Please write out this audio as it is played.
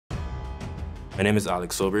My name is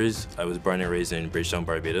Alex Sobers. I was born and raised in Bridgetown,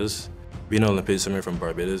 Barbados. Being an Olympic swimmer from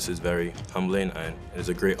Barbados is very humbling and it is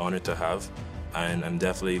a great honor to have. And I'm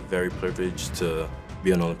definitely very privileged to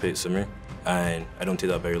be an Olympic swimmer, and I don't take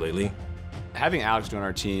that very lightly. Having Alex join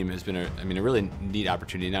our team has been a really neat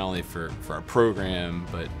opportunity, not only for our program,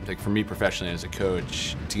 but like for me professionally as a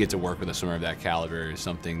coach. To get to work with a swimmer of that caliber is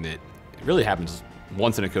something that really happens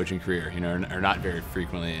once in a coaching career, or not very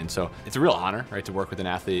frequently. And so it's a real honor, right, to work with an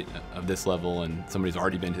athlete of this level and somebody who's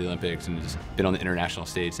already been to the Olympics and has been on the international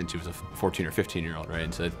stage since he was a 14 or 15-year-old, right?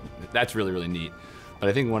 And so that's really, really neat. But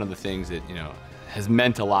I think one of the things that, has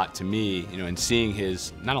meant a lot to me, in seeing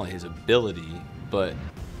not only his ability, but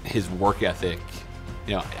his work ethic,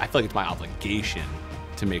 I feel like it's my obligation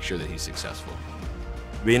to make sure that he's successful.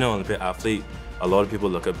 Being an Olympic athlete, a lot of people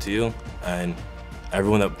look up to you, and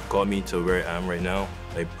everyone that got me to where I am right now,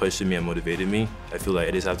 pushed me and motivated me. I feel like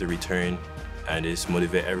I just have to return and just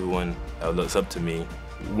motivate everyone that looks up to me.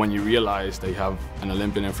 When you realize that you have an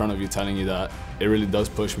Olympian in front of you telling you that, it really does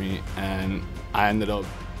push me, and I ended up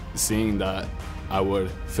seeing that I would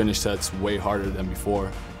finish sets way harder than before,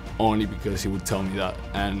 only because he would tell me that.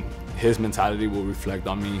 And his mentality will reflect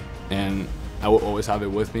on me, and I will always have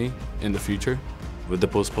it with me in the future. With the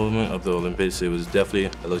postponement of the Olympics, it was definitely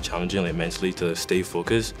a little challenging, mentally, to stay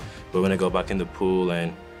focused. But when I got back in the pool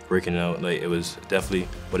and working out, it was definitely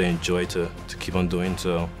what I enjoyed to keep on doing.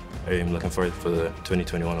 So I'm looking forward for the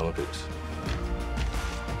 2021 Olympics.